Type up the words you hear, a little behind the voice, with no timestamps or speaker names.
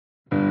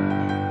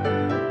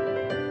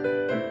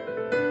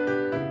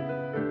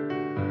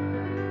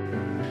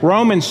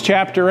Romans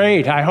chapter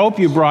 8. I hope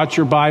you brought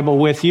your Bible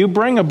with you.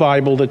 Bring a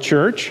Bible to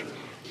church.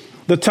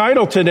 The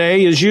title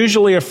today is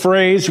usually a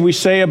phrase we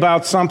say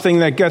about something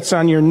that gets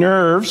on your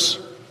nerves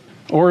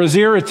or is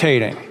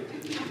irritating.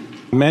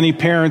 Many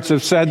parents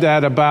have said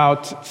that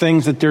about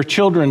things that their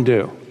children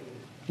do.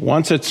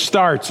 Once it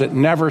starts, it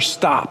never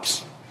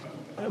stops.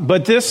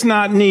 But this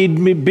not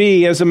need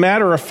be. As a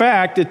matter of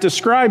fact, it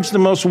describes the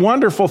most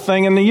wonderful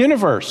thing in the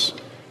universe.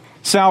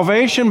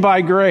 Salvation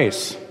by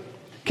grace.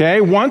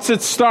 Okay, once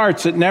it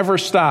starts, it never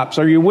stops.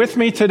 Are you with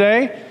me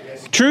today?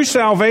 Yes. True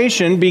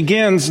salvation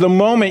begins the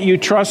moment you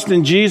trust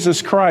in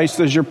Jesus Christ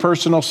as your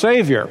personal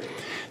Savior.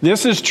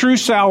 This is true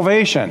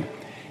salvation.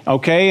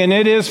 Okay, and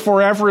it is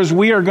forever, as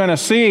we are going to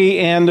see.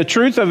 And the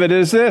truth of it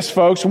is this,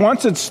 folks: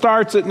 once it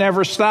starts, it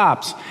never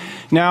stops.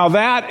 Now,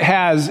 that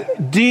has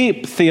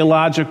deep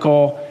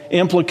theological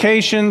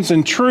implications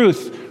and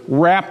truth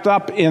wrapped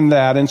up in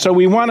that. And so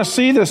we want to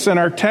see this in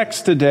our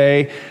text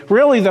today,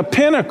 really the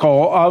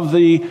pinnacle of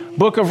the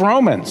book of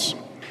Romans.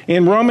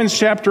 In Romans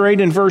chapter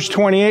 8 and verse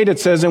 28, it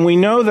says, "And we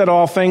know that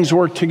all things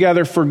work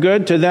together for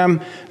good to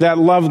them that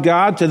love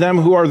God, to them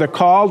who are the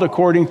called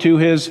according to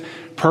his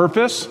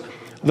purpose."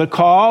 The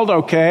called,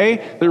 okay,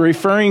 they're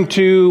referring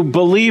to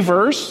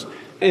believers.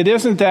 It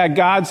isn't that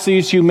God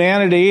sees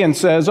humanity and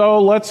says, "Oh,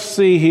 let's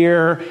see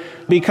here.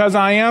 Because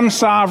I am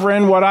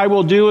sovereign, what I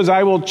will do is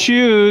I will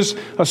choose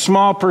a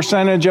small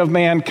percentage of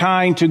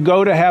mankind to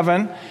go to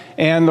heaven,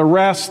 and the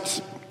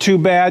rest, too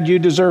bad, you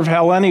deserve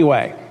hell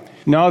anyway."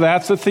 No,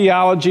 that's the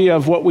theology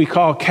of what we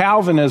call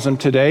Calvinism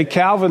today.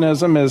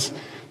 Calvinism, as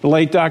the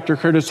late Dr.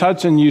 Curtis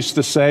Hudson used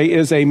to say,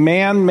 is a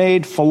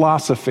man-made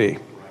philosophy.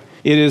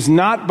 It is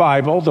not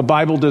Bible. The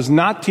Bible does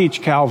not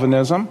teach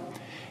Calvinism.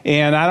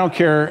 And I don't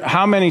care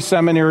how many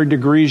seminary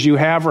degrees you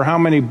have or how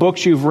many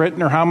books you've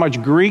written or how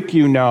much Greek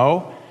you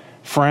know,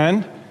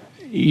 friend,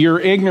 you're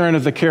ignorant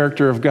of the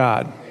character of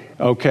God,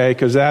 okay?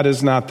 Because that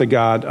is not the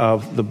God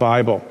of the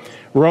Bible.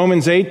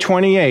 Romans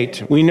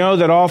 8:28, "We know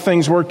that all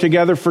things work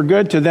together for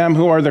good to them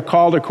who are the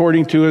called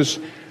according to his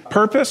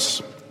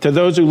purpose." To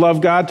those who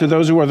love God, to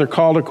those who are the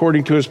called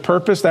according to his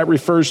purpose. That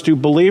refers to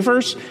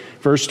believers.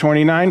 Verse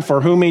 29, "For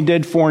whom he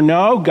did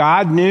foreknow,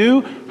 God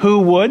knew who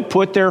would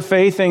put their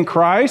faith in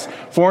Christ."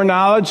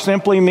 Foreknowledge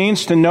simply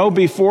means to know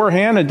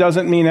beforehand. It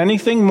doesn't mean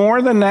anything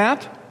more than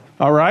that.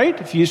 All right?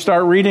 If you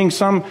start reading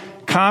some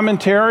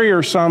commentary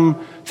or some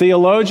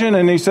theologian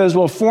and he says,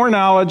 well,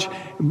 foreknowledge,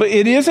 but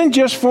it isn't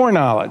just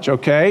foreknowledge,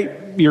 okay?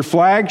 Your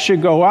flag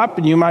should go up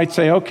and you might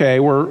say, okay,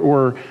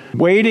 we're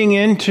wading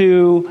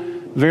into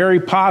very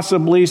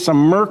possibly some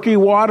murky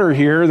water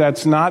here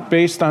that's not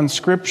based on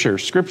Scripture.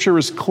 Scripture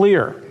is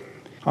clear.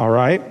 All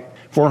right?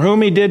 "For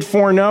whom he did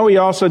foreknow, he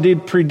also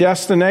did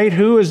predestinate."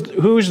 Who's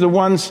the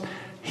ones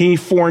he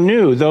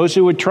foreknew? Those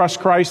who would trust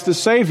Christ as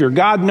Savior.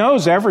 God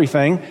knows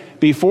everything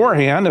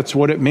beforehand. That's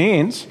what it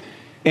means.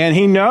 And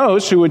he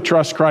knows who would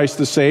trust Christ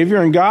as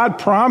Savior. And God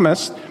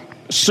promised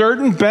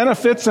certain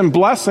benefits and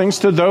blessings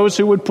to those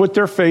who would put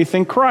their faith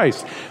in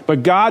Christ.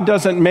 But God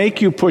doesn't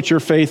make you put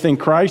your faith in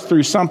Christ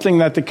through something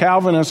that the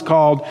Calvinists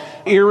called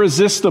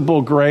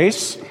irresistible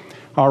grace.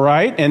 All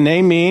right? And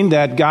they mean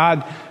that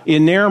God,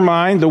 in their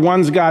mind, the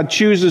ones God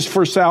chooses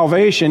for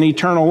salvation,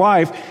 eternal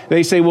life,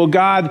 they say, well,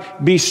 God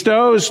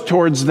bestows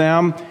towards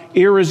them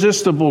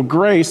irresistible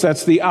grace.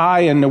 That's the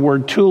I in the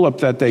word tulip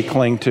that they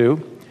cling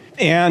to.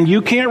 And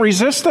you can't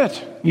resist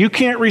it. You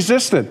can't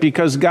resist it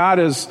because God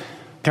has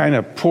kind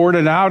of poured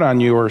it out on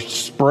you or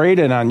sprayed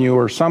it on you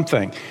or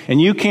something.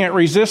 And you can't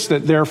resist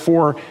it.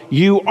 Therefore,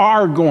 you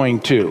are going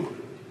to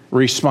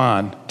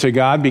respond to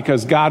God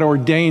because God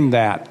ordained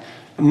that.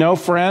 No,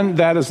 friend,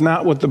 that is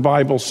not what the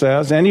Bible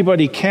says.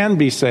 Anybody can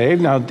be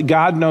saved. Now,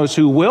 God knows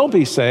who will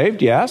be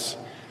saved, yes,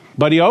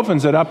 but he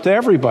opens it up to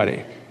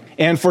everybody.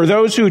 And for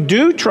those who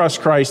do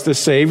trust Christ as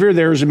Savior,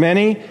 there's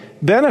many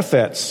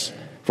benefits.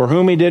 "For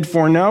whom he did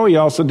foreknow, he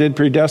also did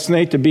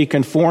predestinate to be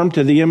conformed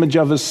to the image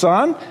of his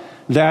Son."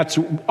 That's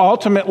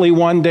ultimately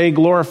one day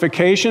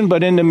glorification,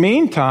 but in the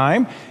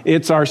meantime,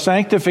 it's our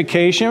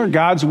sanctification.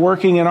 God's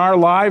working in our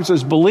lives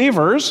as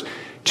believers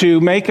to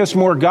make us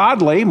more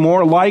godly,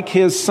 more like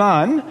his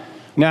Son.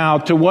 Now,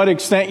 to what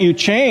extent you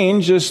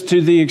change is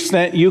to the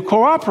extent you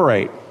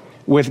cooperate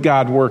with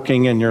God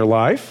working in your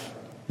life,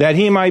 that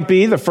he might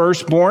be the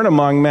firstborn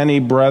among many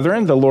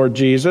brethren, the Lord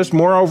Jesus.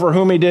 "Moreover,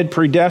 whom he did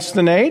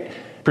predestinate."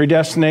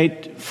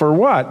 Predestinate for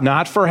what?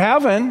 Not for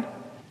heaven.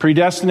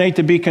 Predestinate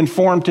to be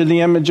conformed to the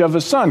image of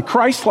his Son.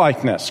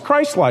 Christ-likeness.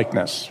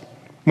 Christ-likeness.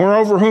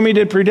 "Moreover, whom he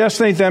did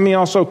predestinate, them he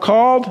also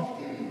called."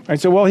 I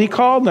said, well, he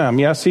called them.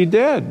 Yes, he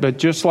did. But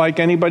just like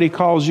anybody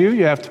calls you,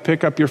 you have to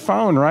pick up your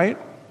phone, right?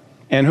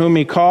 "And whom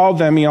he called,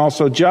 them he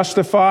also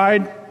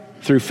justified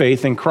through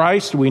faith in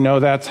Christ." We know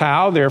that's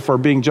how. Therefore,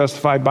 being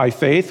justified by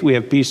faith, we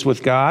have peace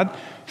with God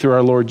through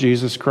our Lord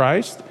Jesus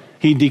Christ.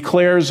 He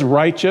declares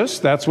righteous.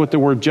 That's what the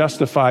word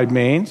justified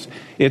means.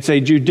 It's a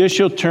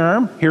judicial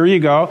term. Here you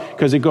go,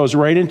 because it goes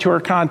right into our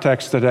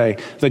context today.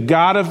 The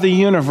God of the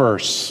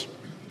universe,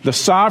 the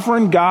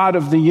sovereign God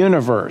of the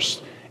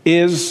universe,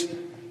 is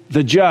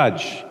the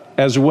judge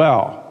as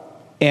well.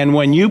 And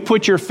when you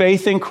put your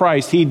faith in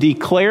Christ, he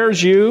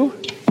declares you,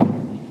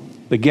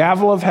 the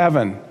gavel of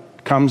heaven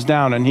comes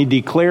down, and he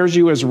declares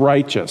you as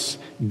righteous.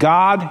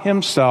 God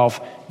himself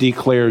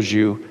declares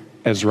you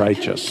as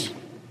righteous.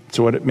 That's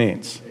what it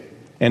means.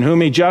 And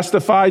whom he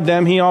justified,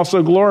 them he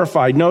also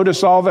glorified.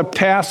 Notice all the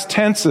past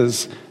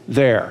tenses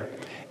there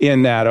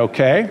in that,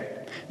 okay?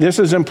 This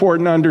is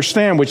important to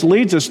understand, which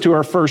leads us to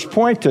our first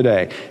point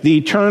today, the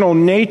eternal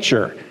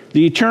nature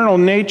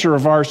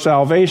of our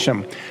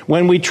salvation.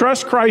 When we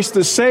trust Christ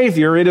as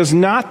Savior, it is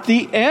not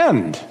the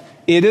end.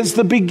 It is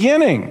the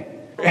beginning.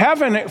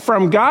 Heaven,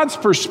 from God's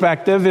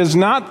perspective, is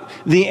not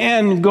the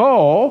end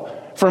goal.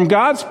 From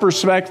God's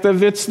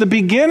perspective, it's the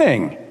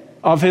beginning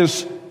of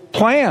his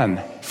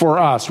plan for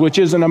us, which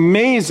is an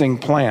amazing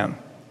plan.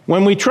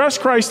 When we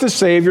trust Christ as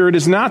Savior, it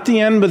is not the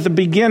end but the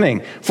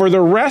beginning. For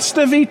the rest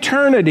of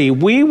eternity,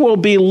 we will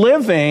be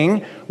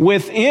living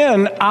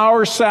within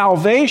our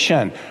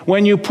salvation.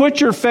 When you put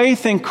your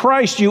faith in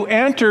Christ, you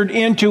entered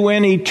into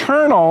an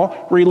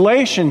eternal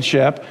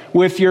relationship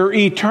with your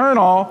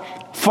eternal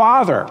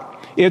Father.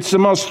 It's the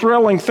most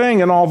thrilling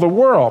thing in all the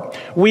world.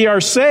 We are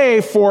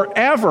saved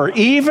forever,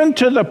 even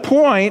to the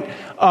point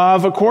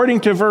of,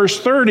 according to verse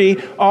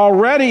 30,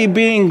 already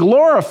being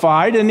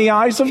glorified in the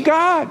eyes of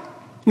God.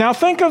 Now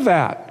think of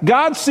that.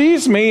 God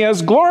sees me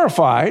as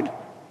glorified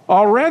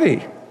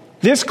already.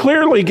 This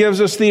clearly gives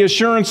us the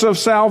assurance of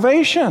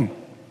salvation.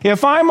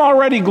 If I'm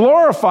already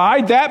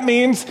glorified, that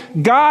means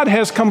God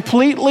has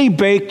completely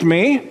baked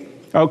me.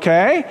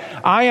 Okay?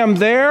 I am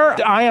there.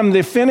 I am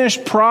the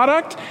finished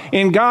product.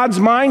 In God's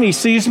mind, he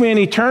sees me in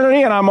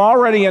eternity, and I'm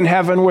already in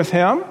heaven with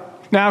him.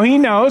 Now, he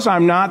knows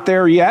I'm not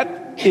there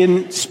yet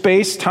in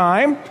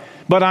space-time,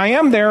 but I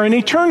am there in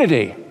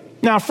eternity.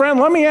 Now, friend,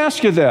 let me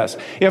ask you this.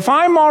 If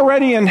I'm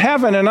already in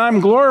heaven and I'm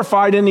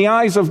glorified in the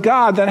eyes of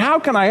God, then how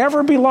can I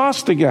ever be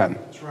lost again?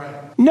 That's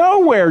right.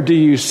 Nowhere do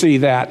you see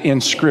that in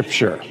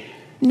Scripture.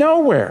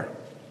 Nowhere.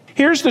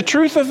 Here's the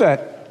truth of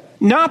it.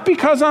 Not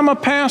because I'm a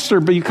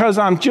pastor, but because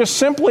I'm just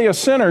simply a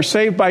sinner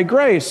saved by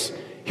grace.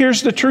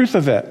 Here's the truth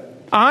of it.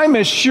 I'm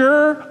as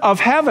sure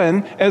of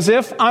heaven as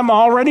if I'm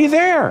already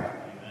there.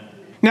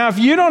 Now, if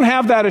you don't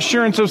have that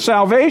assurance of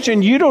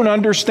salvation, you don't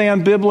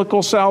understand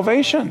biblical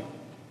salvation.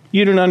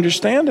 You don't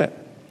understand it.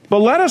 But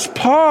let us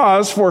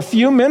pause for a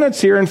few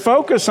minutes here and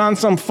focus on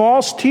some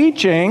false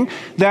teaching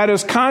that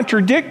is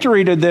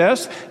contradictory to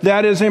this,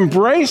 that is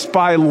embraced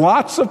by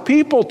lots of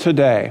people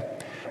today.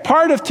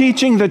 Part of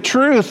teaching the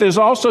truth is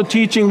also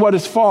teaching what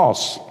is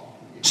false.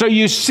 So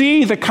you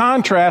see the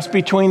contrast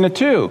between the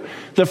two.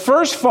 The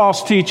first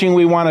false teaching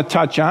we want to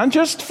touch on,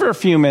 just for a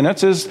few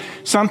minutes, is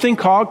something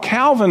called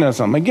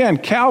Calvinism. Again,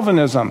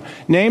 Calvinism,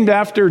 named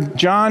after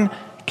John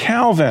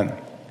Calvin.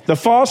 The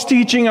false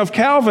teaching of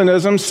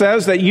Calvinism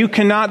says that you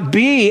cannot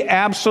be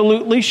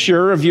absolutely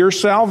sure of your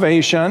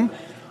salvation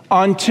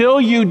until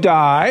you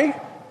die,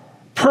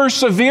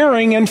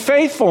 persevering in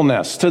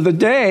faithfulness to the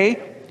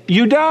day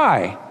you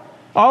die.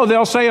 Oh,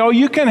 they'll say,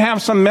 you can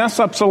have some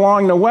mess-ups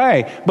along the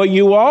way, but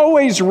you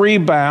always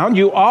rebound,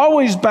 you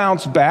always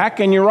bounce back,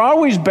 and you're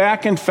always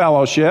back in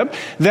fellowship.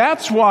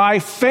 That's why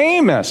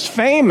famous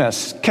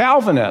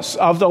Calvinists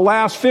of the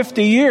last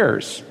 50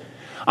 years,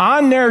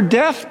 on their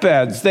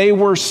deathbeds, they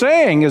were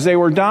saying, as they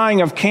were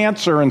dying of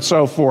cancer and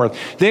so forth,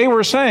 they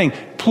were saying,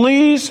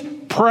 please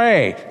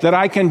pray that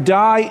I can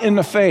die in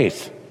the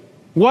faith.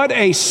 What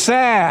a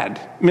sad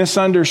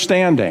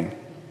misunderstanding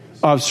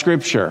of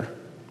Scripture.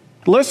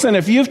 Listen,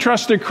 if you've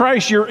trusted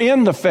Christ, you're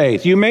in the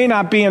faith. You may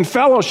not be in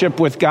fellowship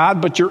with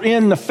God, but you're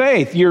in the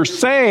faith. You're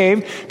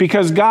saved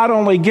because God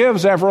only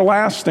gives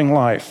everlasting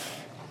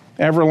life.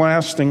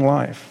 Everlasting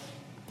life.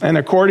 And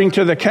according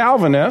to the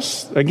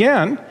Calvinists,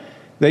 again,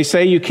 they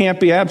say you can't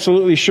be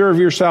absolutely sure of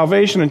your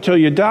salvation until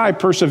you die,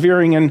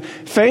 persevering in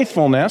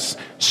faithfulness.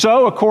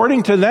 So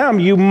according to them,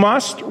 you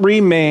must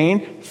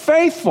remain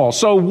faithful.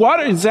 So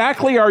what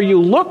exactly are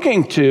you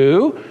looking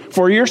to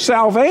for your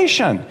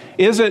salvation?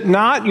 Is it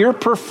not your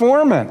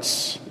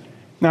performance?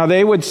 Now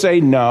they would say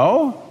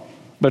no,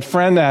 but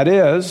friend, that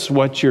is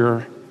what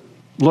you're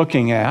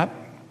looking at,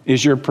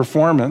 is your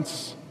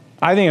performance.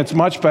 I think it's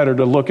much better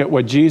to look at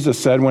what Jesus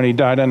said when he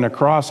died on the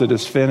cross. It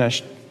is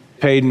finished,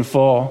 paid in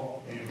full.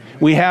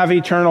 We have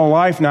eternal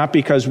life not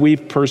because we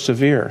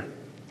persevere.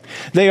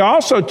 They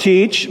also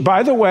teach,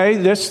 by the way,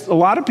 a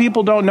lot of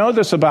people don't know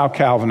this about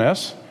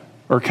Calvinists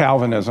or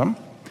Calvinism.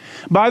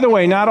 By the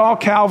way, not all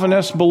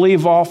Calvinists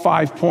believe all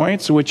 5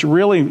 points, which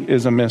really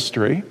is a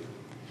mystery.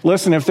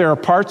 Listen, if there are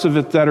parts of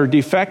it that are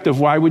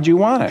defective, why would you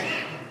want it?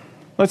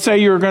 Let's say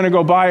you're going to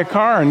go buy a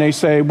car and they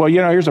say, well,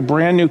 here's a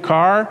brand new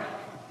car,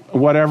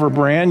 whatever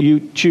brand,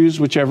 you choose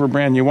whichever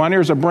brand you want.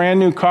 Here's a brand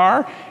new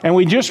car, and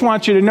we just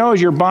want you to know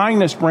as you're buying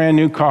this brand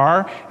new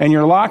car and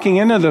you're locking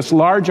into this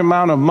large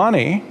amount of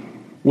money,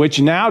 which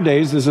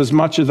nowadays is as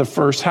much as the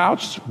first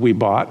house we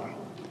bought,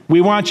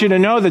 we want you to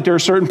know that there are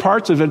certain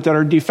parts of it that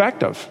are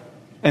defective.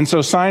 And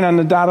so sign on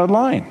the dotted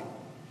line.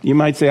 You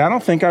might say, I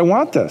don't think I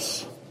want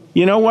this.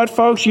 You know what,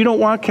 folks? You don't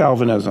want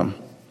Calvinism.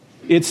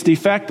 It's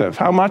defective.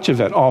 How much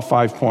of it? All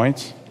 5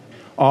 points.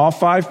 All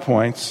 5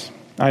 points.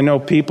 I know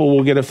people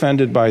will get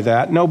offended by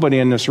that. Nobody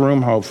in this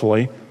room,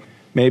 hopefully.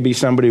 Maybe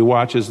somebody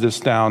watches this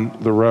down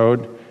the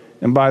road.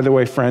 And by the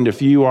way, friend,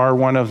 if you are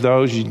one of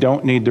those, you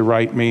don't need to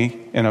write me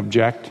and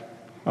object,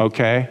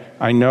 okay?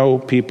 I know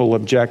people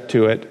object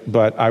to it,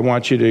 but I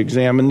want you to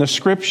examine the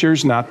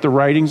Scriptures, not the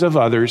writings of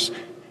others.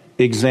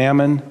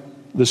 Examine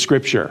the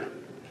Scripture.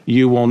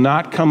 You will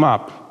not come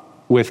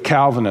up with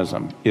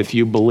Calvinism if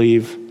you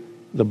believe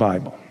the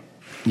Bible.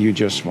 You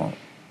just won't.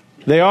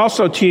 They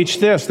also teach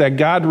this, that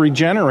God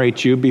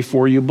regenerates you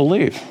before you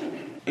believe.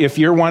 If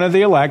you're one of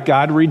the elect,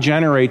 God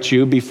regenerates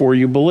you before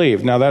you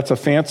believe. Now, that's a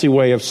fancy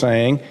way of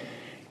saying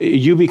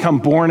you become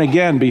born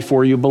again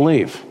before you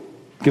believe.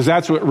 Because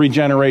that's what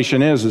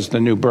regeneration is the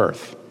new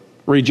birth.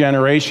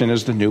 Regeneration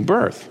is the new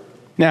birth.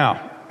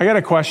 Now, I got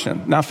a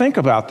question. Now, think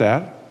about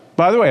that.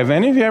 By the way, have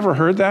any of you ever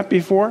heard that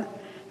before?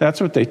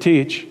 That's what they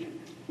teach.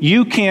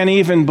 You can't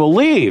even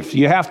believe.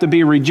 You have to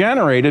be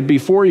regenerated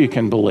before you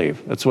can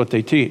believe. That's what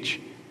they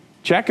teach.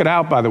 Check it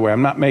out, by the way.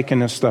 I'm not making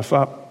this stuff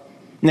up.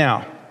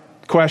 Now,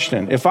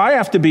 question. If I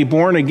have to be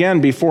born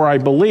again before I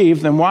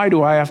believe, then why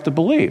do I have to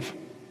believe?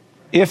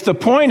 If the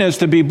point is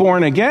to be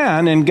born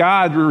again and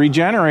God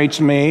regenerates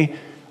me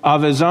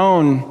of his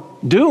own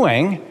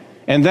doing,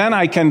 and then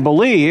I can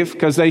believe,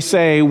 because they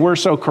say we're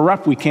so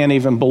corrupt we can't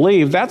even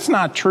believe. That's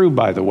not true,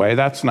 by the way.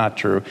 That's not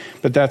true.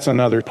 But that's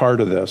another part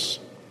of this.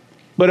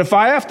 But if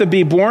I have to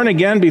be born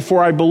again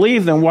before I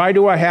believe, then why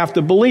do I have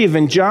to believe?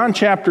 In John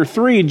chapter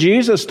 3,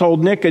 Jesus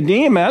told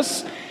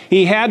Nicodemus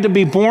he had to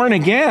be born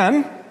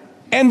again,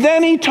 and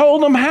then he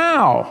told him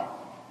how.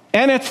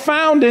 And it's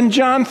found in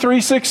John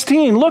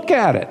 3:16. Look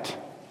at it.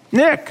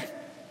 Nick,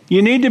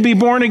 you need to be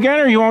born again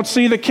or you won't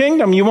see the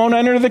kingdom. You won't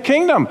enter the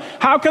kingdom.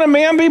 How can a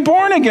man be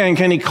born again?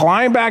 Can he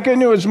climb back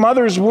into his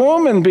mother's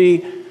womb and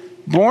be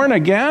born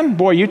again?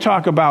 Boy, you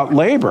talk about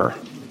labor.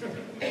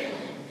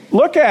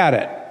 Look at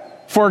it.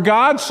 For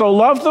God so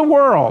loved the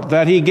world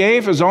that he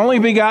gave his only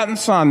begotten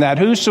Son, that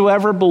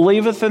whosoever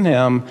believeth in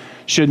him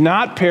should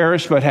not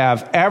perish but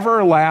have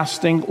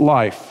everlasting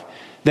life.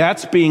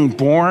 That's being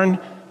born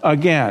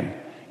again.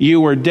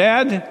 You were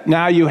dead,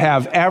 now you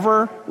have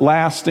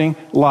everlasting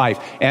life.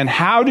 And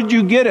how did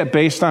you get it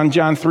based on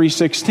John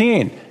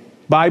 3:16?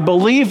 By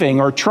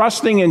believing or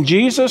trusting in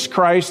Jesus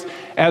Christ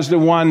as the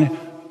one,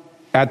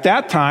 at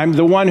that time,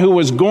 the one who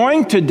was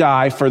going to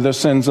die for the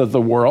sins of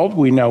the world.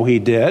 We know he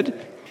did.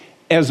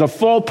 As a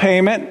full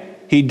payment,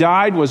 he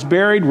died, was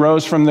buried,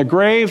 rose from the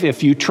grave.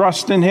 If you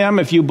trust in him,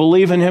 if you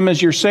believe in him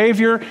as your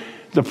Savior,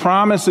 the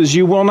promise is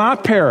you will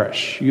not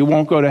perish. You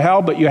won't go to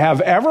hell, but you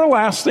have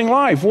everlasting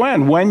life.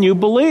 When? When you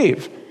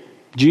believe.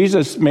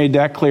 Jesus made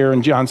that clear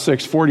in John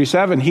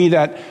 6:47. He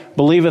that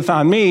believeth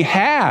on me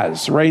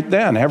has, right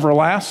then,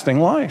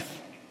 everlasting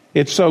life.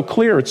 It's so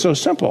clear. It's so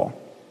simple.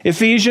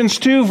 Ephesians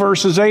 2,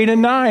 verses 8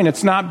 and 9.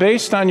 It's not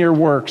based on your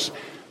works.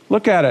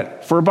 Look at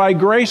it. For by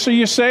grace are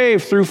you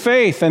saved through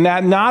faith, and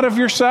that not of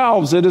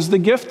yourselves. It is the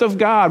gift of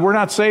God. We're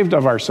not saved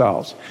of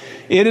ourselves.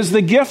 It is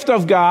the gift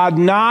of God,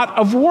 not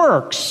of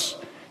works.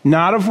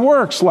 Not of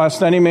works,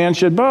 lest any man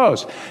should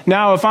boast.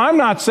 Now, if I'm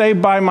not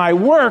saved by my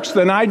works,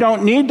 then I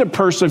don't need to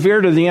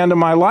persevere to the end of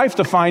my life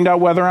to find out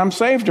whether I'm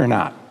saved or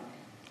not.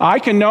 I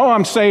can know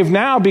I'm saved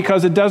now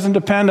because it doesn't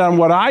depend on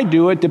what I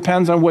do. It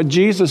depends on what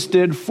Jesus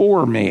did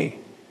for me.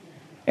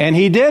 And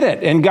he did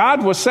it, and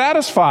God was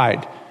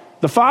satisfied.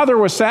 The Father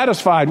was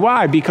satisfied.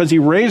 Why? Because he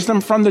raised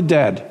him from the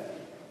dead.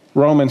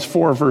 Romans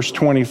 4, verse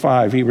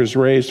 25. He was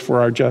raised for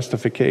our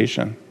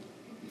justification.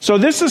 So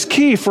this is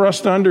key for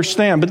us to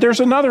understand. But there's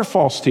another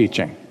false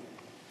teaching,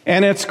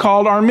 and it's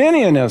called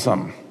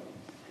Arminianism.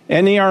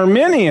 And the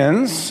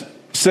Arminians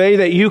say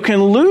that you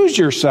can lose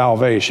your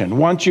salvation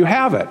once you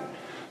have it.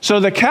 So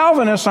the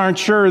Calvinists aren't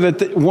sure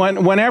that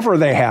whenever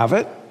they have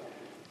it,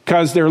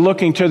 because they're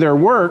looking to their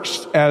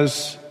works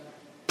as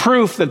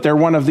proof that they're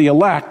one of the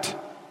elect.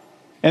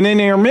 And then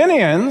the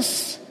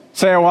Arminians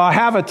say, well, I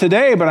have it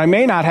today, but I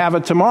may not have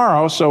it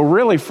tomorrow. So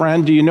really,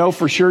 friend, do you know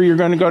for sure you're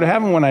going to go to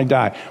heaven when I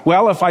die?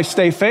 Well, if I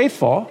stay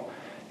faithful,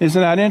 isn't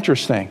that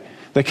interesting?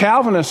 The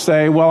Calvinists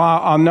say, well,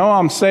 I'll know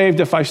I'm saved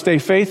if I stay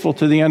faithful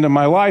to the end of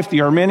my life.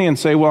 The Arminians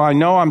say, well, I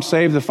know I'm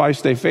saved if I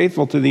stay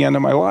faithful to the end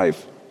of my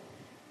life.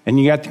 And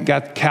you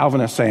got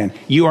Calvinists saying,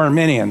 you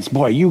Arminians,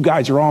 boy, you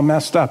guys are all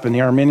messed up. And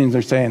the Arminians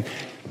are saying,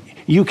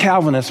 you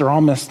Calvinists are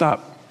all messed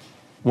up.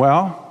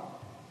 Well,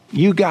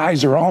 you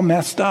guys are all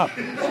messed up.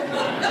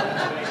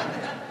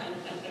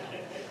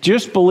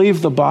 Just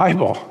believe the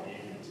Bible.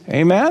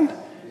 Amen?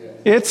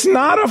 It's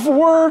not of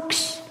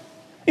works.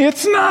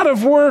 It's not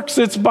of works.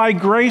 It's by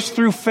grace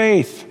through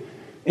faith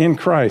in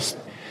Christ.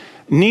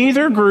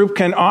 Neither group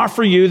can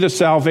offer you the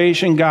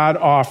salvation God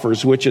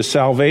offers, which is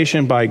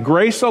salvation by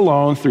grace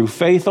alone, through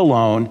faith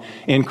alone,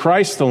 in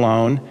Christ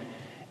alone.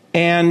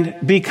 And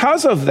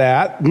because of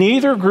that,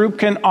 neither group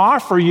can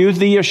offer you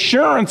the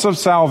assurance of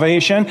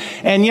salvation.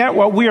 And yet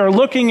what we are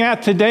looking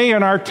at today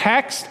in our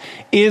text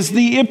is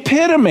the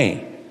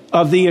epitome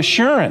of the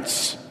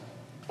assurance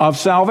of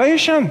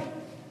salvation.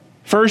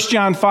 1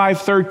 John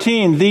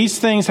 5:13, these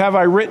things have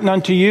I written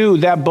unto you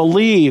that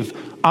believe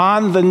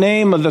on the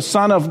name of the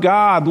Son of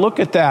God. Look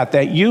at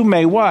that you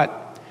may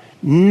what?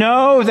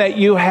 Know that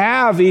you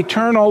have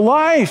eternal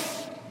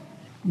life.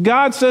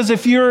 God says,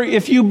 if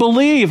you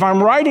believe,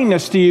 I'm writing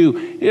this to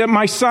you,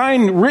 my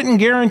signed written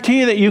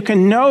guarantee that you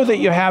can know that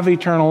you have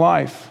eternal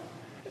life.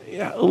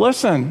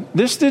 Listen,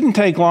 this didn't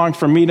take long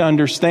for me to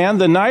understand.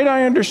 The night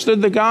I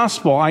understood the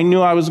gospel, I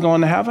knew I was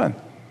going to heaven.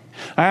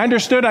 I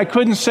understood I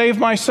couldn't save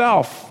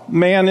myself.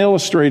 Man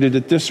illustrated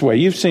it this way.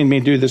 You've seen me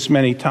do this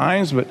many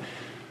times, but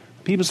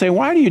people say,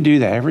 why do you do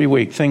that every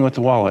week? Thing with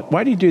the wallet.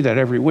 Why do you do that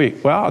every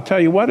week? Well, I'll tell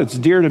you what, it's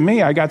dear to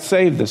me. I got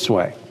saved this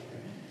way.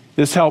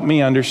 This helped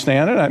me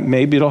understand it.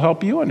 Maybe it'll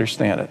help you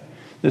understand it.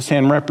 This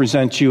hand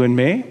represents you and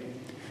me.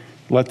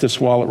 Let this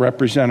wallet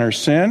represent our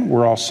sin.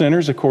 We're all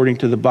sinners according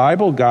to the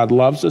Bible. God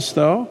loves us,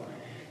 though.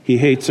 He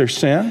hates our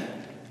sin.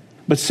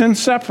 But sin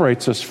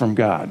separates us from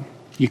God.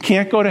 You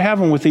can't go to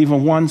heaven with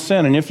even one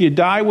sin. And if you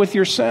die with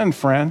your sin,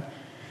 friend,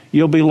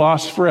 you'll be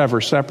lost forever,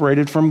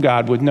 separated from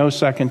God with no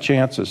second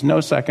chances. No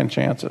second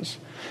chances.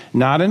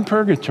 Not in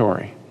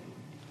purgatory.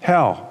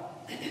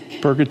 Hell.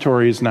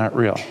 Purgatory is not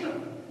real.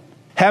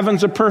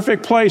 Heaven's a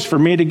perfect place. For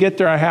me to get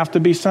there, I have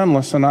to be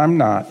sinless, and I'm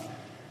not.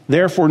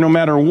 Therefore, no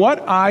matter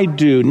what I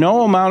do,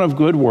 no amount of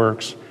good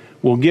works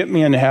will get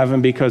me into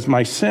heaven because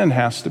my sin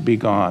has to be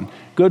gone.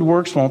 Good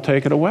works won't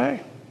take it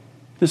away.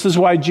 This is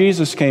why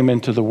Jesus came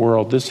into the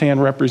world, this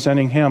hand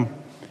representing him,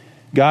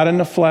 God in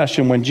the flesh.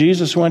 And when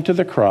Jesus went to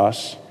the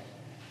cross,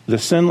 the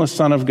sinless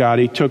Son of God,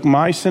 he took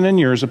my sin and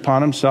yours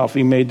upon himself.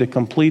 He made the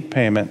complete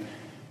payment,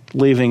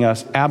 leaving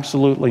us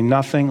absolutely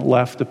nothing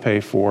left to pay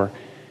for.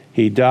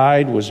 He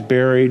died, was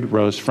buried,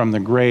 rose from the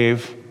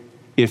grave.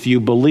 If you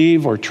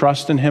believe or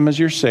trust in him as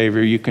your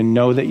Savior, you can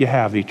know that you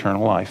have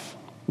eternal life.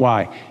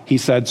 Why? He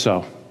said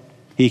so.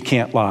 He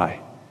can't lie.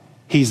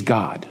 He's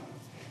God.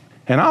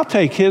 And I'll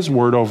take his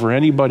word over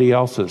anybody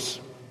else's,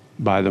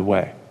 by the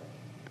way.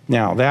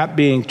 Now, that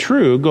being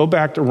true, go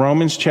back to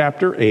Romans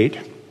chapter 8.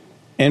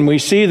 And we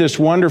see this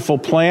wonderful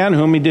plan.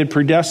 Whom he did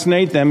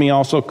predestinate, them he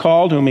also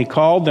called. Whom he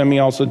called, them he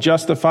also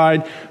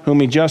justified.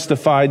 Whom he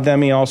justified,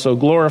 them he also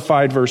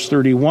glorified. Verse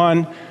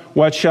 31,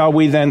 what shall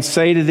we then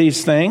say to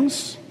these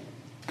things?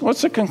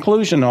 What's the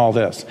conclusion to all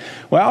this?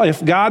 Well,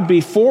 if God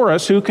be for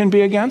us, who can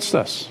be against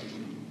us?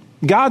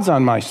 God's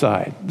on my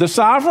side. The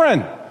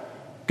sovereign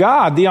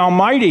God, the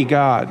almighty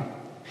God.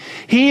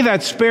 He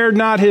that spared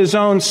not his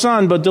own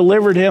Son, but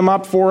delivered him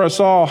up for us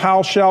all,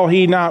 how shall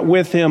he not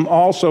with him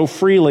also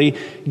freely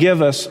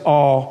give us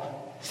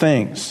all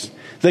things?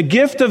 The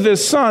gift of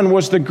his Son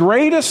was the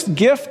greatest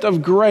gift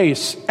of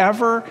grace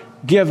ever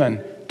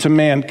given to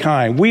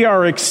mankind. We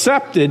are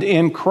accepted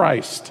in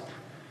Christ.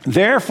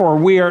 Therefore,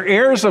 we are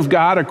heirs of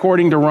God,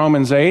 according to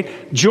Romans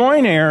 8,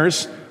 joint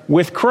heirs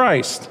with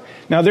Christ.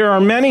 Now, there are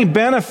many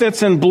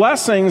benefits and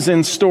blessings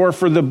in store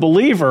for the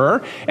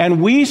believer,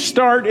 and we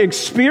start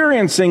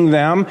experiencing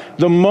them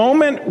the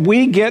moment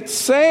we get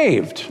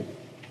saved.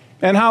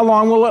 And how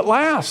long will it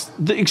last?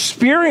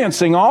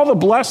 Experiencing all the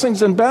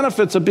blessings and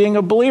benefits of being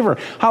a believer.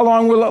 How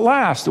long will it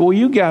last? Well,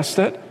 you guessed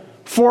it.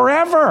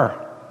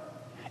 Forever.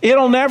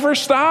 It'll never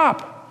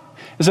stop.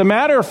 As a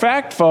matter of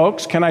fact,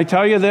 folks, can I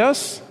tell you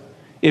this?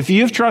 If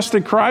you've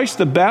trusted Christ,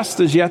 the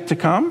best is yet to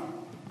come.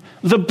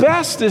 The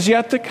best is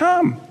yet to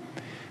come.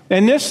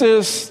 And this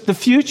is the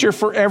future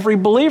for every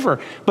believer.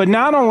 But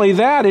not only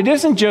that, it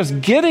isn't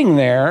just getting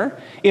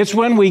there. It's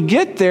when we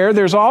get there,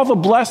 there's all the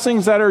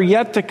blessings that are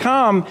yet to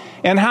come.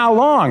 And how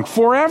long?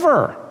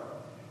 Forever.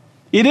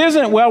 It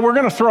isn't, well, we're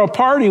going to throw a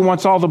party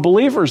once all the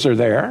believers are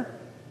there.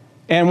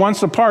 And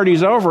once the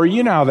party's over,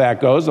 you know how that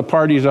goes. The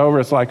party's over,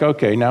 it's like,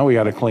 okay, now we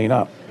got to clean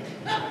up.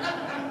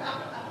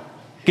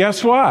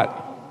 Guess what?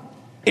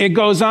 It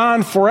goes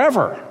on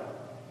forever.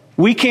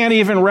 We can't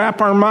even wrap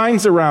our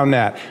minds around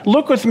that.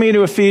 Look with me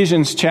to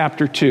Ephesians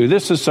chapter 2.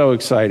 This is so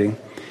exciting.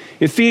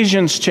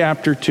 Ephesians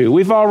chapter 2.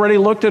 We've already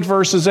looked at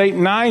verses 8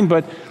 and 9,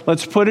 but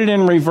let's put it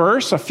in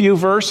reverse, a few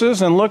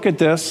verses, and look at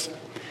this.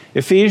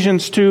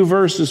 Ephesians 2,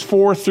 verses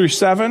 4 through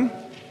 7.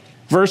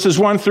 Verses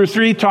 1 through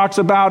 3 talks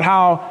about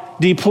how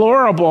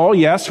deplorable,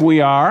 yes,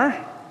 we are,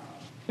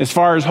 as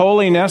far as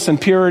holiness and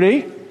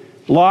purity,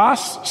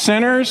 lost,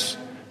 sinners,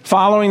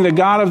 following the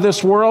god of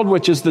this world,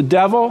 which is the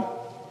devil,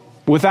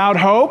 without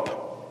hope.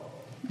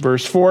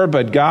 Verse 4,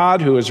 but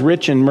God, who is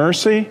rich in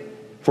mercy,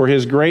 for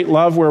his great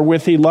love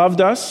wherewith he loved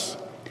us,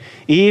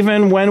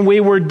 even when we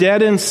were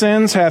dead in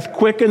sins, hath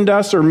quickened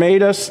us or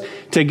made us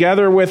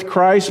together with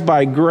Christ.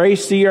 By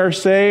grace ye are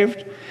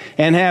saved,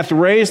 and hath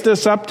raised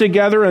us up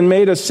together and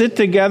made us sit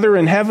together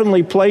in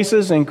heavenly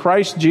places in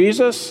Christ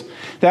Jesus.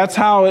 That's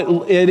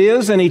how it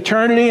is in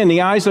eternity, in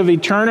the eyes of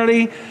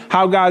eternity,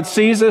 how God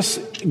sees us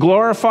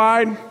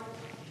glorified.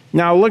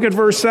 Now look at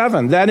verse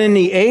 7. That in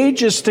the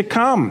ages to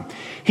come,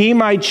 he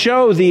might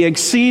show the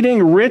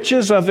exceeding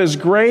riches of his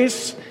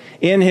grace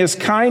in his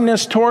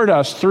kindness toward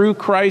us through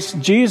Christ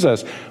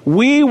Jesus.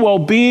 We will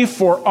be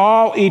for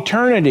all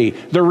eternity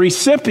the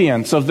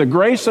recipients of the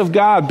grace of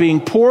God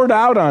being poured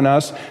out on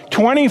us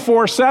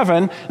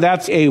 24/7.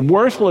 That's a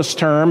worthless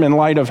term in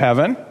light of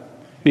heaven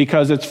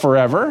because it's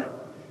forever.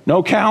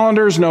 No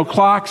calendars, no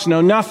clocks,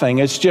 no nothing.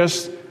 It's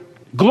just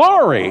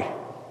glory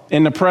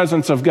in the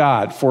presence of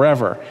God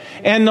forever.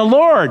 And the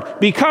Lord,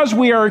 because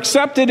we are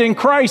accepted in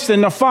Christ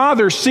and the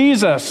Father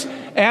sees us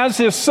as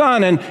his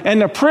son and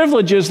the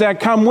privileges that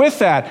come with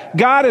that,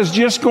 God is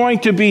just going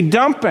to be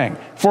dumping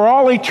for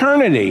all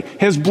eternity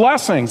his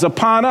blessings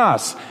upon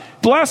us.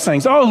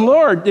 Blessings. Oh,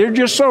 Lord, they're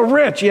just so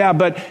rich. Yeah,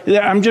 but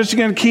I'm just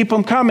going to keep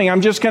them coming. I'm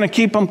just going to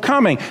keep them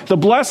coming. The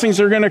blessings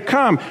are going to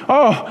come.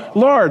 Oh,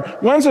 Lord,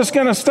 when's this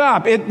going to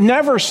stop? It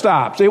never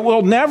stops. It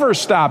will never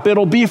stop.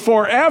 It'll be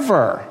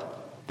forever.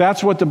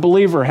 That's what the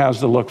believer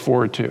has to look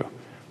forward to.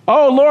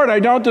 Oh, Lord, I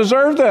don't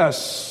deserve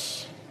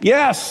this.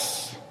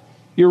 Yes,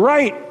 you're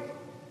right.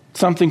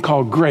 Something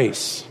called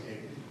grace.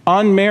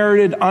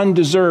 Unmerited,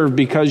 undeserved,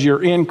 because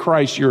you're in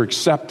Christ, you're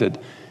accepted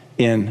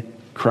in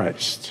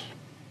Christ.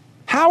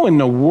 How in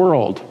the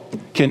world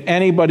can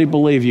anybody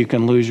believe you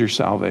can lose your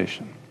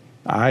salvation?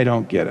 I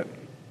don't get it.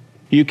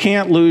 You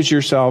can't lose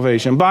your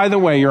salvation. By the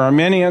way, your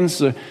Arminians,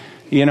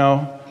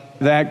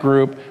 that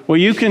group, well,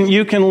 you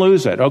can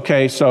lose it.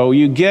 Okay, so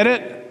you get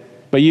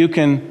it, but you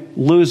can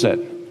lose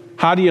it.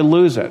 How do you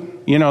lose it?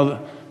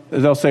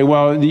 They'll say,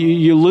 well,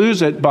 you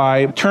lose it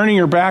by turning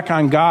your back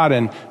on God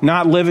and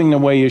not living the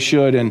way you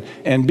should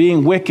and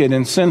being wicked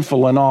and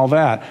sinful and all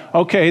that.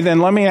 Okay,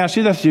 then let me ask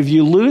you this. If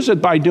you lose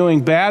it by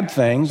doing bad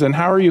things, then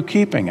how are you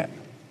keeping it?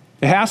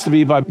 It has to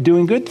be by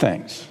doing good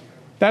things.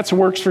 That's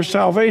works for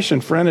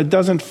salvation, friend. It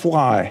doesn't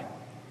fly.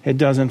 It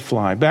doesn't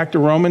fly. Back to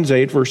Romans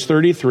 8, verse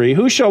 33.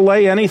 Who shall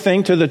lay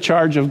anything to the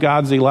charge of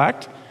God's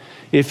elect?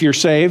 If you're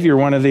saved, you're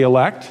one of the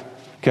elect.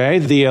 Okay,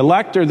 the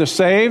elect are the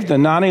saved, the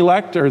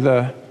non-elect are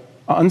the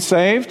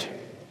unsaved.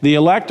 The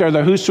elect are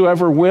the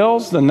whosoever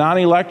wills. The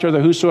non-elect are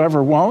the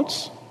whosoever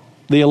won'ts.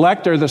 The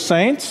elect are the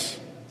saints.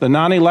 The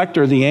non-elect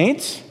are the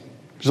ain'ts.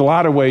 There's a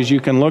lot of ways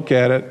you can look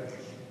at it.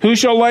 Who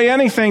shall lay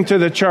anything to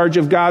the charge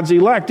of God's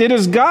elect? It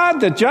is God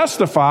that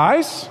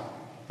justifies.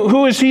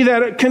 Who is he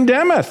that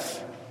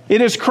condemneth?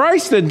 It is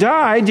Christ that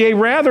died, yea,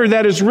 rather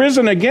that is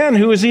risen again,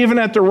 who is even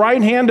at the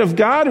right hand of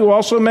God, who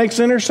also makes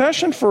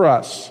intercession for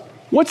us.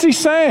 What's he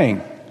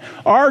saying?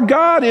 Our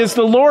God is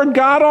the Lord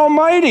God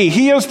Almighty.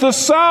 He is the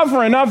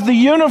sovereign of the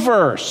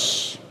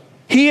universe.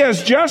 He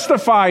has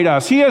justified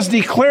us. He has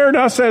declared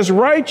us as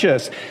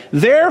righteous.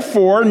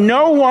 Therefore,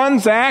 no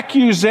one's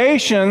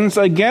accusations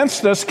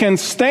against us can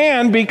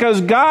stand because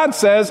God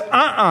says,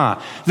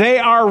 they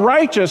are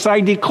righteous.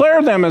 I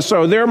declare them as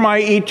so. They're my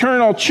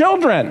eternal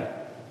children.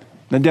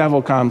 The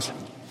devil comes,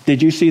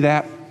 did you see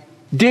that?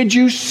 Did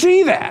you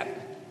see that?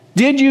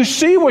 Did you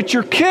see what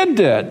your kid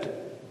did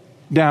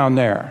down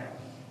there?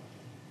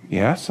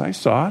 Yes, I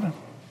saw it.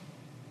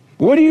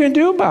 What are you going to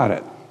do about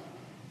it?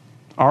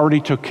 Already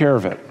took care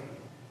of it.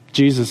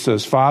 Jesus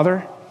says,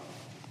 Father,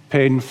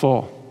 paid in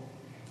full.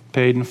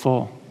 Paid in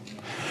full.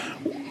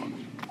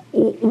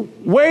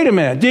 Wait a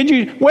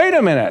minute. Wait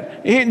a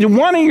minute.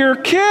 One of your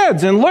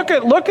kids, and look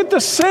at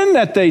the sin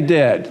that they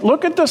did.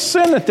 Look at the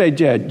sin that they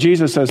did.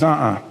 Jesus says,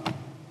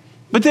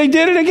 But they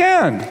did it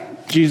again.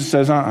 Jesus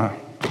says,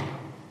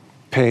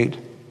 Paid.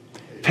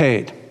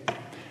 Paid.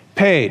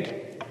 Paid.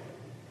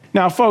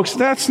 Now, folks,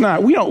 we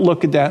don't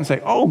look at that and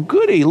say, oh,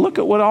 goody, look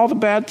at what all the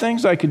bad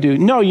things I could do.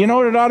 No, you know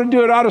what it ought to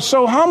do? It ought to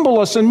so humble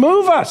us and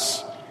move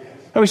us.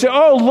 And we say,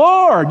 oh,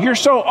 Lord, you're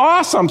so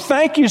awesome.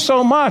 Thank you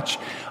so much.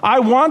 I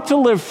want to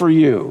live for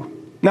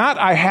you. Not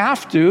I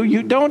have to.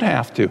 You don't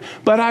have to.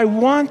 But I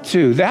want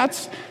to.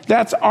 That's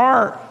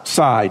our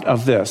side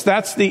of this.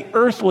 That's the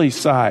earthly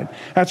side.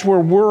 That's where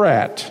we're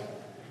at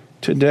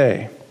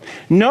today.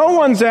 No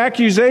one's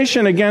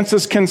accusation against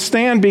us can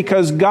stand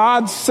because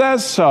God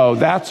says so.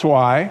 That's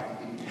why.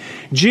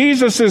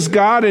 Jesus is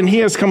God and he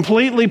has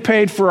completely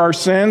paid for our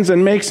sins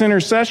and makes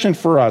intercession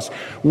for us.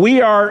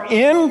 We are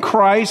in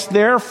Christ,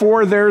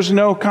 therefore there's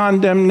no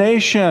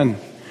condemnation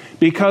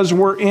because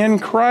we're in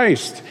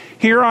Christ.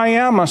 Here I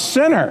am, a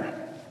sinner.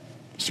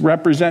 Just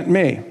represent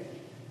me.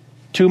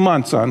 2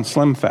 months on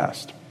Slim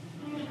Fast.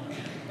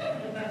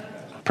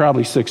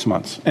 Probably 6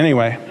 months.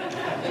 Anyway.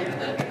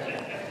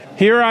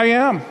 Here I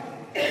am.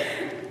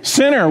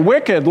 Sinner,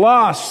 wicked,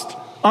 lost,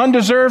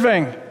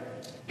 undeserving.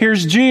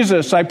 Here's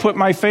Jesus. I put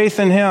my faith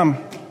in him.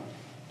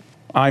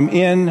 I'm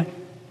in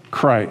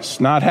Christ.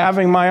 Not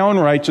having my own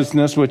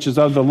righteousness, which is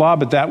of the law,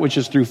 but that which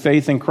is through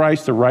faith in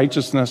Christ, the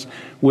righteousness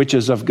which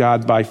is of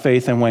God by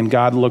faith. And when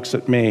God looks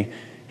at me,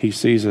 he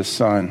sees his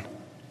son.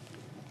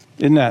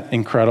 Isn't that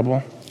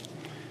incredible?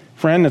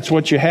 Friend, that's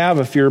what you have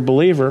if you're a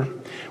believer.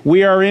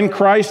 We are in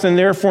Christ and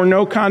therefore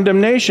no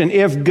condemnation.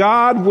 If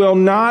God will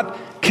not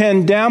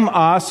condemn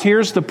us,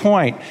 here's the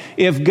point.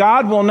 If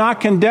God will not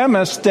condemn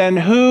us, then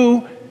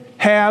who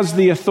has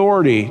the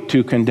authority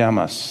to condemn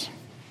us?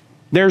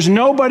 There's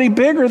nobody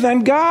bigger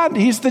than God.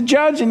 He's the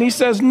judge, and he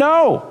says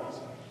no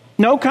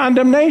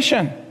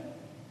condemnation.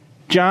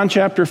 John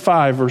chapter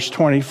 5, verse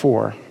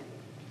 24.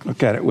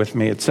 Look at it with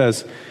me. It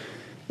says,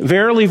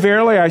 Verily,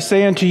 verily, I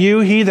say unto you,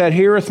 he that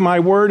heareth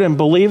my word and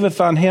believeth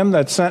on him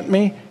that sent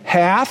me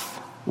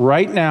hath,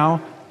 right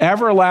now,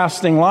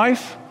 everlasting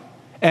life,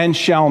 and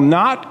shall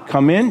not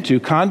come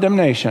into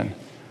condemnation,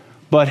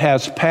 but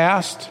has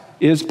passed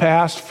is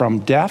passed from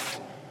death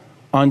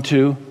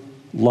unto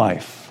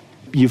life.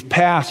 You've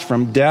passed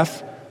from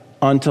death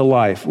unto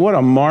life. What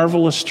a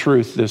marvelous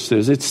truth this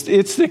is.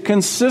 It's the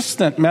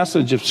consistent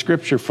message of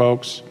Scripture,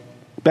 folks.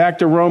 Back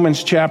to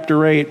Romans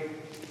chapter 8.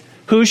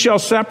 Who shall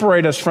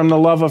separate us from the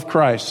love of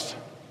Christ?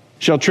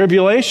 Shall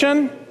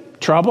tribulation,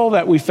 trouble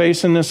that we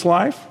face in this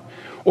life,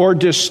 or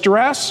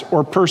distress,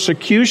 or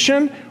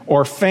persecution,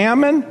 or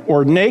famine,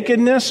 or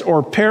nakedness,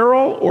 or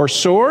peril, or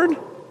sword?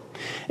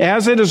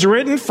 As it is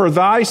written, for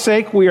thy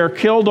sake we are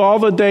killed all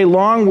the day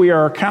long, we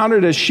are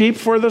accounted as sheep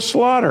for the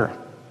slaughter.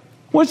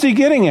 What's he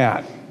getting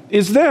at?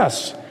 Is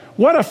this: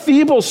 what a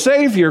feeble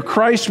Savior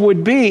Christ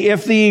would be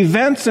if the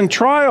events and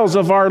trials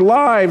of our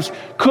lives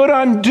could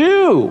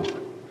undo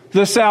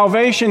the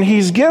salvation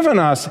he's given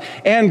us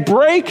and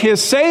break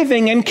his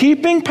saving and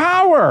keeping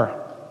power.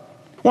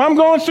 Well, I'm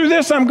going through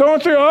this,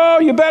 oh,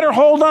 you better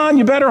hold on,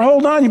 you better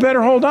hold on, you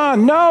better hold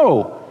on.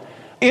 No,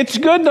 it's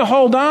good to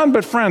hold on,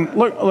 but friend,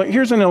 look,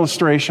 here's an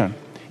illustration.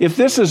 If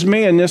this is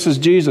me and this is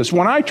Jesus,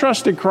 when I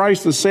trusted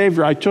Christ the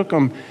Savior, I took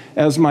him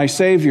as my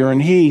Savior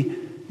and he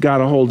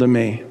got a hold of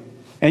me.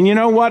 And you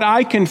know what?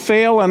 I can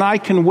fail and I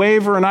can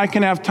waver and I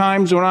can have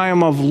times when I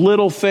am of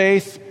little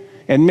faith.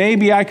 And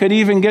maybe I could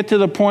even get to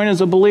the point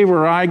as a believer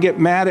where I get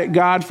mad at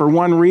God for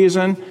one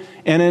reason.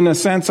 And in a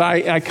sense,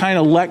 I kind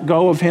of let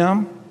go of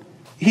him.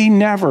 He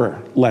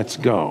never lets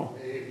go.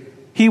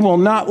 He will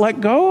not let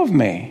go of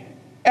me.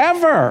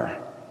 Ever.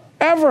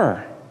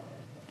 Ever.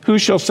 Who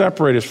shall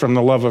separate us from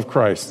the love of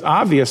Christ?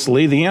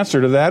 Obviously, the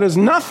answer to that is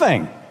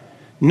nothing.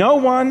 No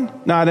one,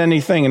 not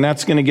anything. And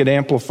that's going to get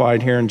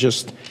amplified here in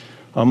just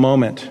a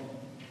moment.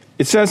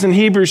 It says in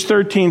Hebrews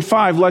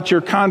 13:5, let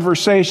your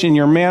conversation,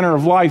 your manner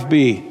of life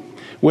be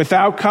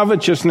without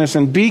covetousness,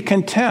 and be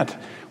content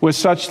with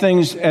such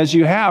things as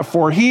you have.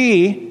 For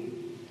he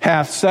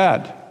hath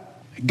said,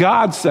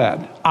 God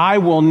said, I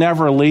will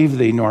never leave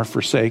thee nor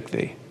forsake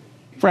thee.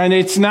 Friend,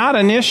 it's not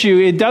an issue.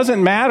 It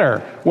doesn't matter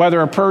whether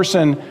a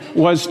person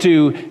was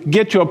to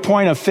get to a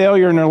point of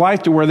failure in their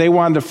life to where they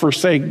wanted to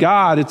forsake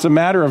God. It's a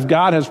matter of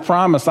God has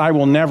promised, I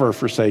will never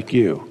forsake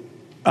you.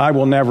 I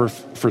will never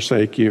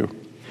forsake you.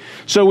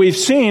 So we've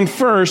seen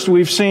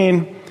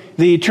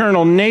the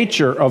eternal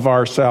nature of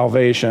our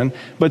salvation.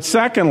 But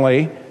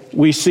secondly,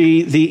 we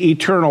see the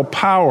eternal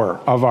power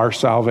of our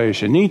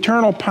salvation. The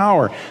eternal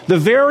power. The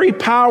very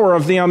power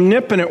of the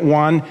omnipotent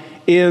one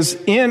is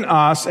in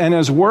us and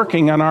is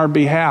working on our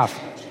behalf.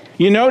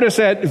 You notice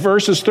at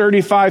verses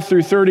 35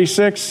 through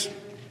 36,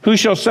 who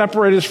shall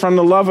separate us from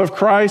the love of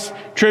Christ?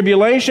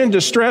 Tribulation,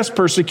 distress,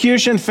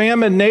 persecution,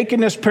 famine,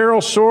 nakedness, peril,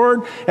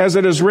 sword, as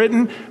it is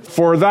written,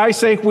 for thy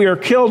sake we are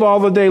killed all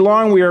the day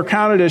long, we are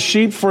counted as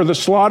sheep for the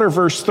slaughter.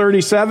 Verse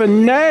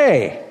 37,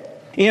 nay,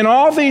 in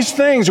all these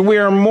things we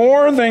are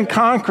more than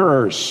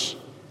conquerors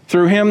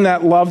through him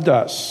that loved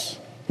us.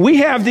 We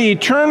have the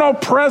eternal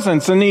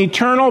presence and the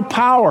eternal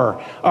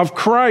power of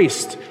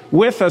Christ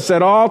with us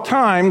at all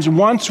times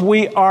once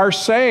we are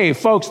saved.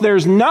 Folks,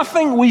 there's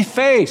nothing we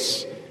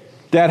face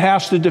that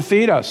has to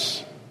defeat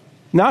us.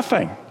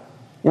 Nothing.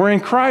 We're in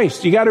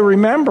Christ. You got to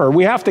remember,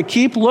 we have to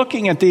keep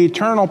looking at the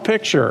eternal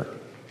picture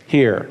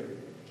here.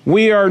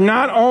 We are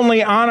not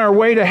only on our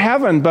way to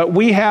heaven, but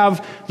we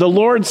have the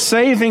Lord's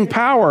saving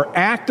power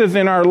active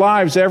in our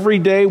lives every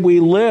day we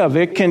live.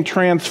 It can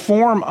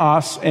transform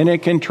us and it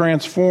can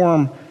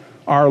transform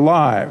our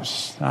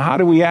lives. Now, how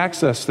do we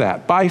access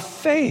that? By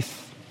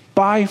faith.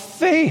 By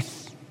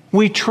faith.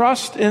 We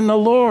trust in the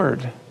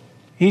Lord.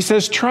 He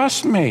says,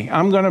 trust me,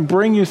 I'm going to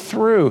bring you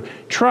through.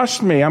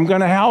 Trust me, I'm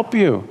going to help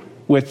you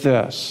with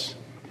this.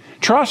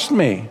 Trust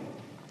me,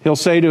 he'll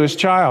say to his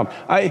child.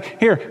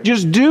 Here,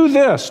 just do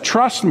this.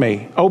 Trust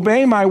me.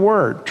 Obey my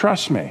word.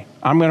 Trust me.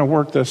 I'm going to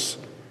work this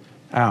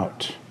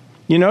out.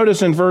 You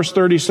notice in verse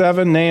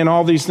 37, nay, in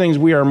all these things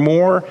we are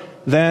more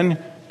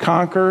than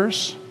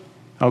conquerors.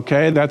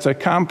 Okay, that's a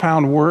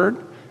compound word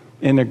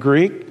in the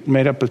Greek,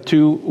 made up of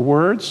two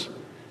words.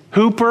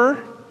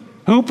 Hooper.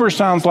 Hooper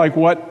sounds like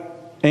what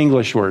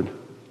English word?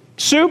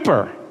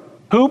 Super.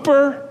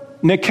 Hooper,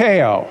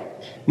 Nikeo.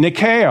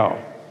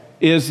 Nikeo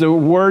is the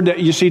word that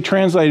you see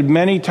translated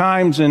many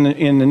times in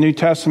the New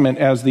Testament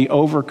as the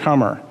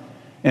overcomer.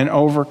 An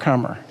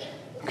overcomer.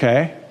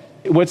 Okay?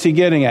 What's he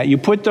getting at? You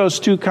put those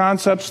two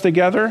concepts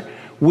together,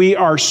 we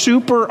are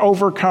super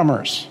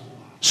overcomers.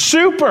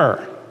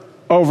 Super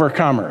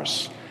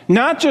overcomers.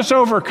 Not just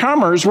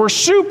overcomers, we're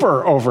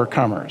super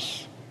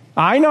overcomers.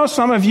 I know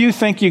some of you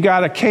think you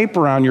got a cape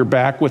around your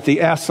back with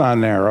the S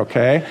on there,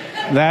 okay?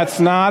 That's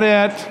not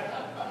it.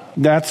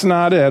 That's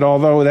not it,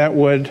 although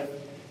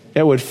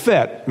it would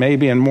fit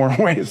maybe in more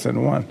ways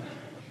than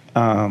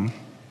one.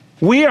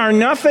 We are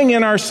nothing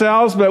in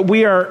ourselves, but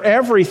we are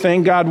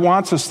everything God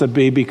wants us to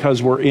be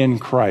because we're in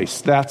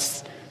Christ.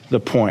 That's the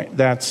point.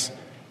 That's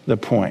the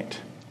point.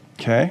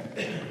 Okay?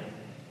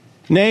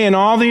 Nay, in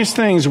all these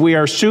things we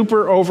are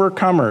super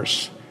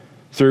overcomers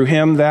through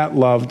him that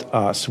loved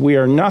us. We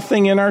are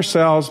nothing in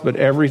ourselves, but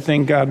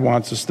everything God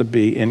wants us to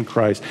be in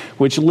Christ.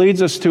 Which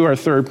leads us to our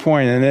third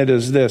point, and it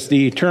is this: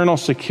 the eternal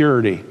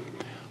security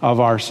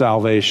of our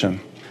salvation.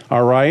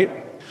 All right?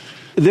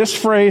 This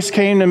phrase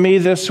came to me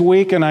this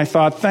week, and I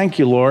thought, thank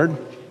you, Lord.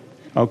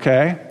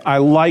 Okay? I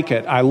like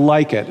it.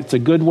 It's a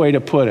good way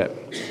to put it.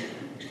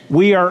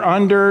 We are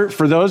under,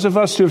 for those of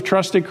us who have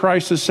trusted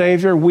Christ as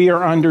Savior, we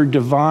are under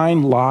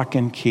divine lock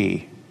and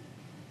key.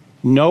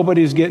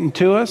 Nobody's getting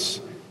to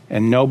us,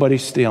 and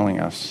nobody's stealing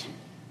us.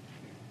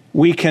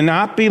 We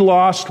cannot be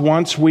lost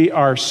once we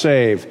are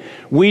saved.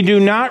 We do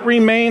not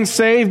remain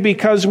saved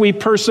because we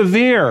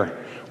persevere.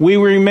 We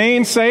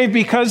remain saved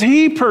because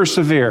He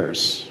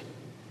perseveres.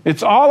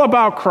 It's all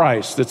about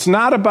Christ. It's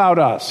not about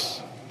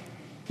us.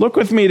 Look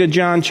with me to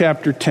John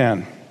chapter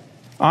 10.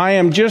 I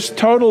am just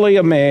totally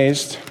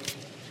amazed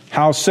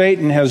how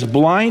Satan has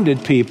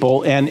blinded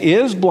people and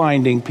is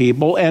blinding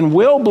people and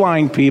will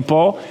blind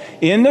people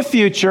in the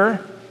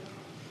future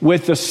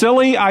with the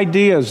silly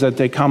ideas that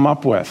they come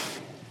up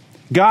with.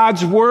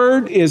 God's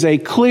word is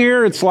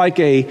it's like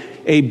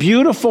a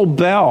beautiful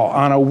bell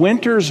on a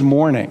winter's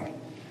morning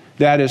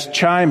that is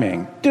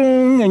chiming,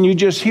 ding, and you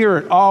just hear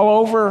it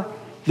all over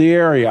the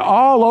area.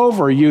 All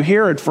over, you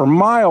hear it for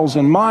miles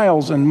and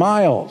miles and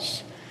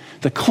miles.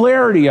 The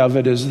clarity of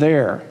it is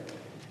there.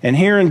 And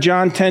here in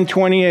John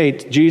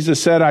 10:28,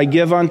 Jesus said, I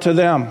give unto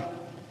them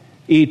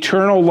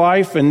eternal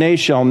life, and they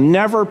shall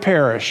never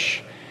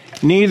perish,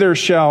 neither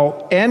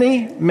shall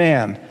any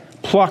man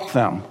pluck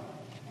them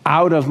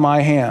out of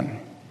my hand.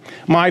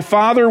 My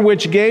Father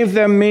which gave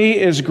them me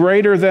is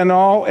greater than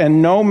all,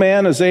 and no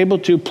man is able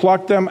to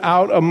pluck them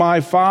out of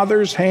my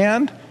Father's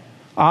hand.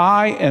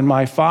 I and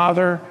my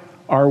Father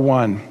are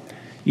one.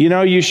 You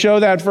know, you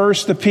show that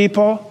verse to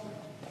people,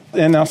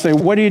 and they'll say,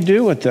 what do you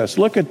do with this?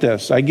 Look at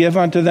this. I give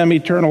unto them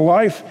eternal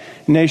life,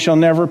 and they shall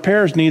never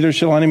perish, neither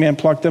shall any man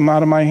pluck them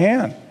out of my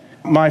hand.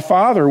 My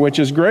Father, which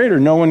is greater,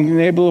 no one is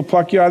able to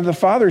pluck you out of the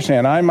Father's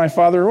hand. I and my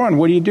Father are one.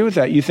 What do you do with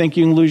that? You think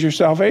you can lose your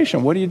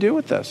salvation. What do you do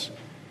with this?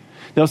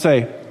 They'll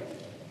say,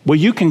 well,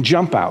 you can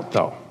jump out,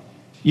 though.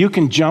 You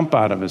can jump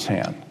out of His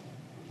hand.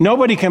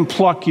 Nobody can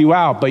pluck you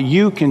out, but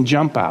you can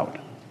jump out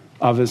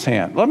of His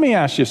hand. Let me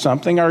ask you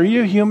something. Are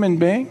you a human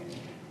being?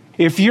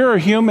 If you're a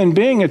human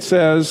being, it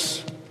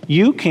says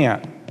you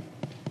can't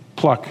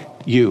pluck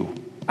you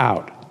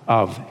out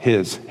of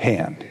His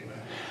hand.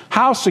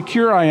 How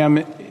secure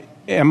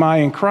am I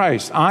in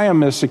Christ? I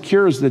am as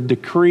secure as the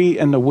decree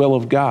and the will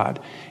of God.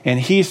 And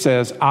He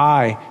says,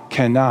 I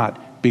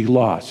cannot be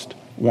lost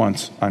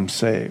once I'm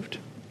saved.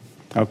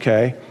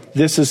 Okay?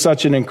 This is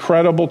such an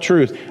incredible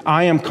truth.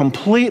 I am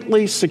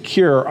completely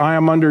secure. I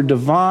am under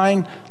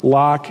divine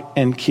lock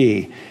and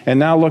key. And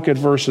now look at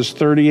verses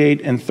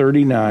 38 and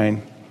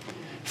 39.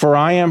 For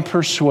I am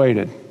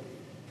persuaded.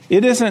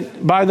 It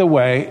isn't, by the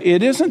way,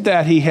 it isn't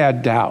that he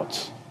had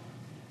doubts.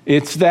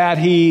 It's that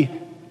he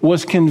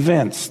was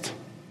convinced.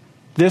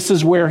 This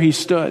is where he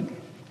stood.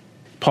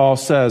 Paul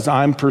says,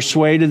 I'm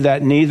persuaded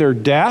that neither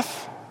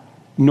death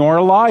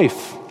nor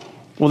life.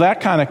 Well,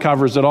 that kind of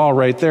covers it all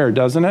right there,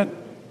 doesn't it?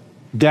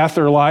 Death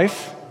or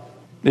life?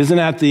 Isn't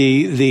that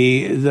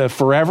the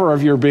forever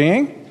of your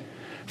being?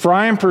 For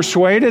I am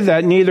persuaded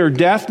that neither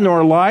death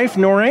nor life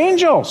nor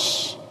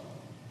angels,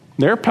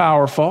 they're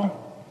powerful,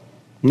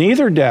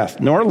 neither death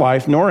nor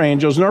life nor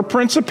angels nor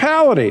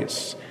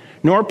principalities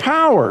nor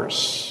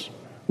powers,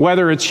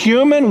 whether it's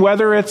human,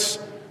 whether it's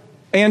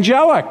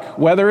angelic,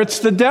 whether it's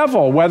the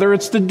devil, whether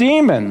it's the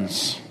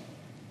demons,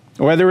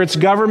 whether it's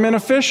government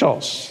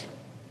officials.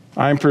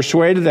 I am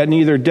persuaded that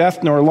neither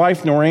death nor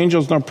life nor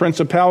angels nor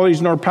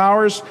principalities nor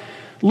powers.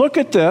 Look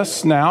at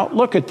this now.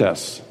 Look at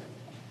this.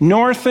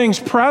 Nor things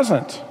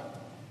present,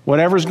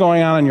 whatever's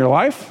going on in your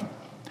life,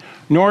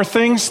 nor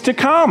things to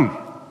come,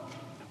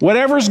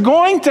 whatever's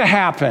going to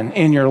happen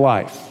in your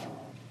life.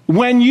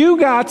 When you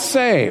got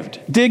saved,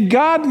 did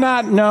God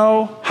not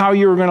know how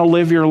you were going to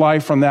live your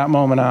life from that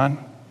moment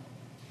on?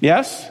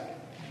 Yes?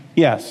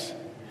 Yes.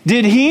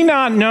 Did He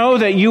not know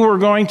that you were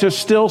going to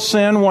still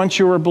sin once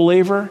you were a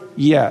believer?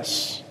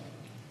 Yes.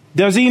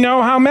 Does He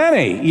know how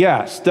many?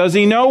 Yes. Does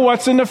He know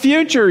what's in the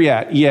future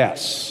yet?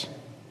 Yes.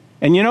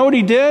 And you know what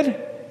He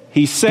did?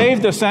 He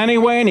saved us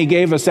anyway, and He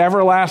gave us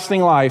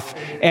everlasting life.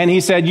 And He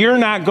said, you're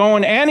not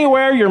going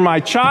anywhere. You're my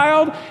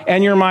child,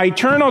 and you're my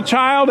eternal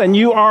child, and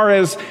you are,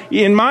 as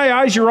in my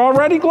eyes, you're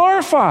already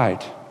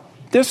glorified.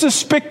 This is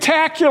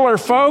spectacular,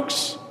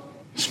 folks.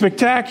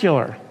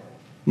 Spectacular.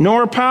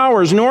 Nor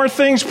powers, nor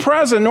things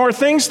present, nor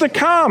things to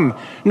come,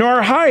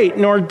 nor height,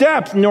 nor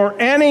depth, nor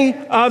any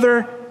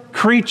other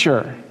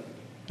creature.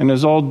 And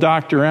as old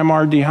Dr.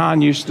 M.R.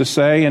 DeHaan used to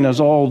say in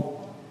his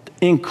old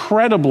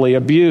incredibly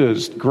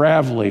abused,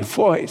 gravelly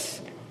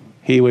voice,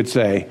 he would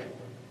say,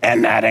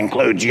 and that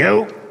includes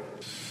you,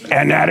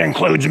 and that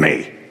includes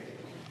me.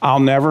 I'll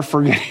never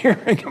forget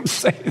hearing him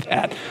say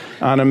that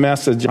on a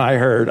message I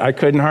heard. I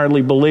couldn't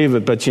hardly believe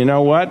it, but you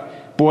know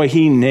what? Boy,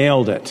 he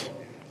nailed it.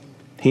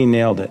 He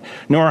nailed it.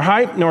 Nor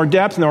height, nor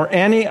depth, nor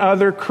any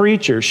other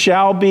creature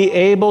shall be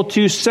able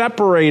to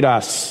separate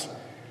us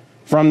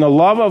from the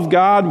love of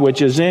God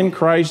which is in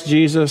Christ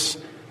Jesus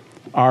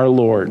our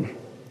Lord.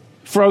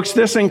 Folks,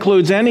 this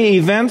includes any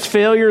events,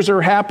 failures,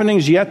 or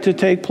happenings yet to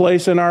take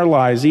place in our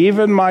lives.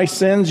 Even my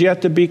sins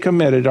yet to be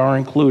committed are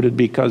included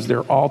because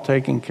they're all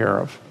taken care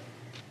of.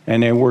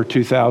 and they were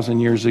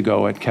 2,000 years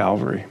ago at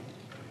Calvary.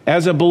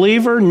 As a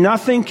believer,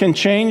 nothing can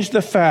change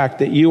the fact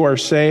that you are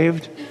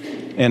saved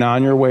and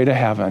on your way to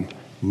heaven.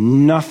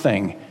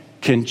 Nothing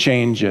can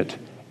change it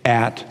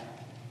at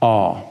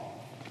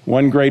all.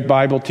 One great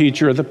Bible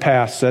teacher of the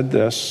past said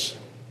this.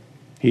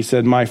 He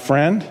said, "My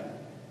friend,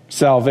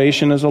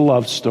 salvation is a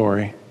love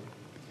story.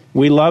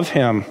 We love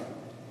him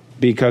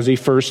because he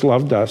first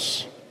loved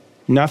us.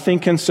 Nothing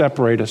can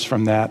separate us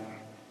from that.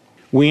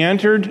 We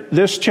entered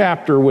this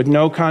chapter with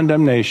no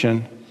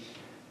condemnation.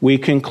 We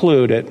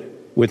conclude it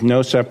with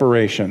no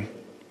separation.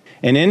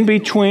 And in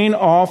between,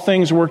 all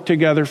things work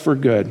together for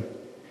good.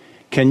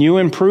 Can you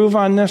improve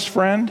on this,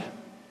 friend?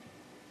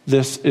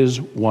 This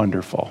is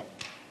wonderful."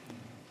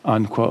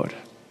 Unquote.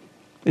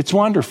 It's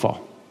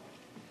wonderful.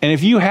 And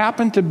if you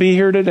happen to be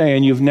here today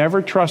and you've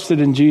never trusted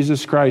in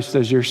Jesus Christ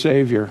as your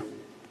Savior,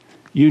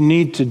 you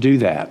need to do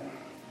that.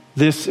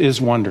 This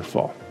is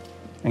wonderful,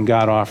 and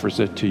God offers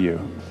it to you.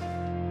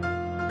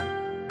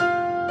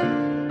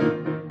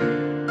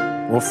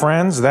 Well,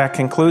 friends, that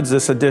concludes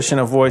this edition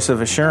of Voice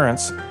of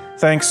Assurance.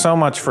 Thanks so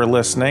much for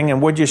listening,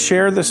 and would you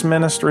share this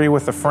ministry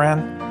with a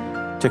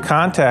friend? To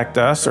contact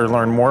us or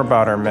learn more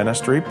about our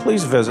ministry,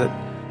 please visit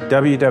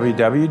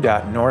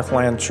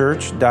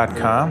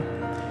www.northlandchurch.com.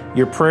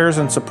 Your prayers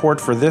and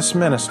support for this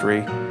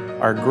ministry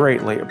are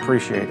greatly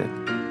appreciated.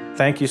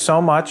 Thank you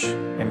so much,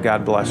 and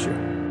God bless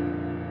you.